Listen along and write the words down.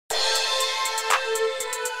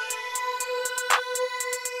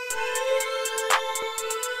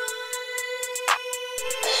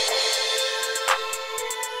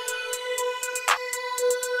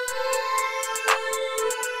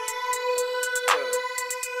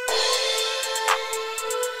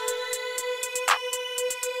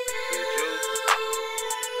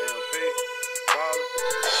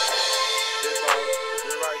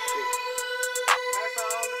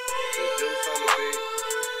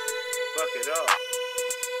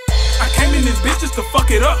I came in this bitch just to fuck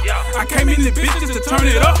it up. I came in this bitch just to turn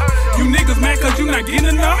it up. You niggas mad cause you not getting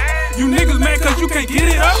enough? You niggas mad cause you can't get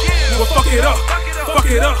it up? Well, fuck it up. Fuck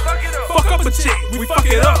it up. Fuck up a chick. We fuck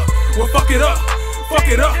it up. Well, fuck it up. Fuck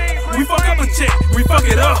it up. We fuck up a chick. We fuck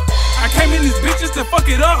it up. I came in this bitch just to fuck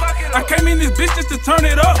it up. I came in this bitch just to turn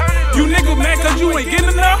it up. You niggas mad cause you ain't getting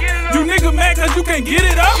enough? You niggas mad cause you can't get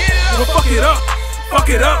it up? Well, fuck it up. Fuck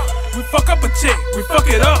it up. We fuck up a chick. We fuck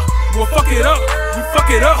it up. Well, fuck it up. We fuck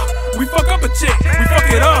it up. We fuck up a chick, we fuck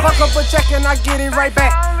it up. Fuck up a check and I get it right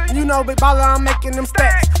back. You know, big Balla, I'm making them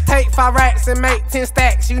stacks. Take 5 racks and make 10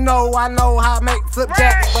 stacks. You know, I know how to make flip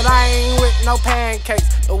jacks, but I ain't with no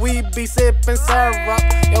pancakes. But we be sipping syrup.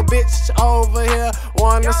 Yo, bitch over here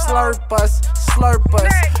wanna slurp us.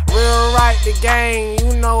 Real right the game,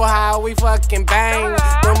 you know how we fucking bang.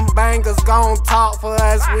 Them bangers gon' talk for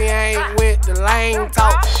us, we ain't with the lame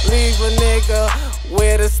talk. Leave a nigga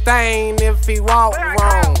with a stain if he walk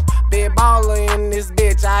wrong. Big Balla in this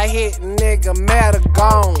bitch, I hit nigga meta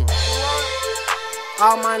gone.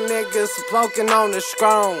 All my niggas smoking on the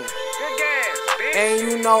strong. And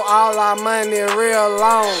you know all our money real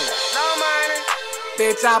long.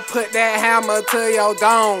 Bitch, I put that hammer to your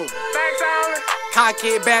dome. Cock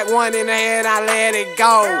it back, one in the head, I let it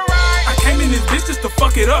go. I came in this bitch just to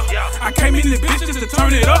fuck it up. I came in this bitch just to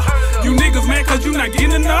turn it up. You niggas mad cause you not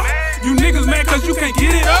getting enough? You niggas mad cause you can't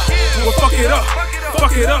get it up? Well, fuck it up.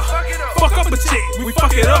 Fuck it up. Fuck up a chick. We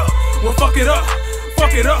fuck it up. Well, fuck it up.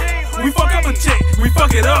 Fuck it up. We fuck up a chick. We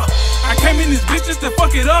fuck it up. I came in this bitch just to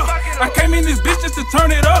fuck it up. I came in this bitch just to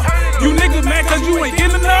turn it up. You niggas mad cause you ain't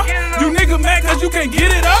getting enough? You niggas mad cause you can't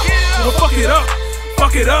get it up? Well, fuck it up.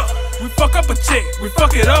 Fuck it up. We fuck up a chick. We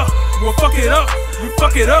fuck it up. We'll fuck it up. We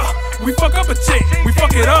fuck it up. We fuck up a chick. We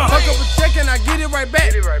fuck it up. Fuck up a check and I get it right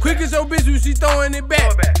back. Quick as your bitch when she throwing it back.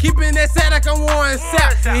 Keeping that sack like I'm Warren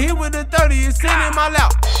Sapp. You hit with the 30, it's sitting in my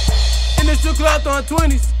lap. In the strip club throwing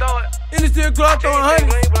 20s. In the strip club throwing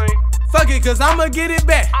 100s. Fuck it, cause I'ma get it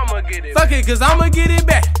back. Fuck it, cause I'ma get it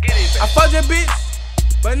back. I fucked your bitch,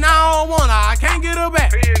 but now I don't want her. I can't get her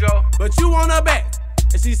back. But you want her back.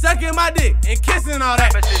 And she sucking my dick and kissing all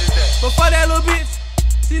that. But for that little bitch,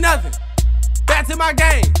 she nothing. Back to my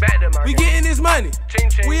game. We getting this money.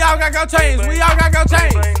 We all got chains. We all got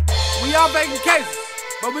chains. We all making cases.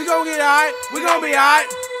 But we gon' get alright. We gon' be alright.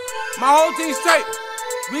 My whole team straight.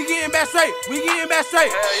 We getting back straight. We getting back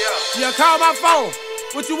straight. Yeah, call my phone.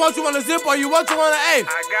 What you want? You want a zip or you want a A? I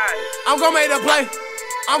got it. I'm gon' make the play.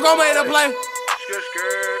 I'm gon' make the play.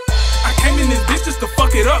 I came in this bitch just to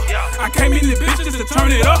fuck it up. I came in this bitch just to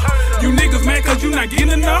turn it up. You niggas mad cause you not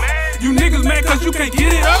getting enough? You niggas mad cause you can't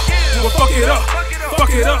get it up? Well, fuck it up.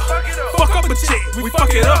 Fuck it up. Fuck up a chick. We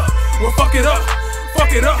fuck it up. Well, fuck it up.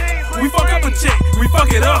 Fuck it up. We fuck up a chick. We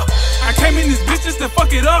fuck it up. I came in this bitch just to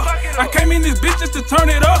fuck it up. I came in this bitch just to turn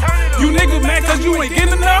it up. You niggas mad cause you ain't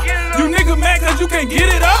getting enough? You niggas mad cause you can't get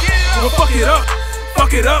it up? Well, fuck it up.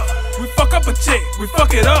 Fuck it up. We fuck up a chick. We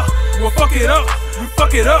fuck it up. Well, fuck it up. We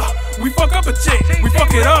fuck it up. We fuck up a chick. We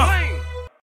fuck it up.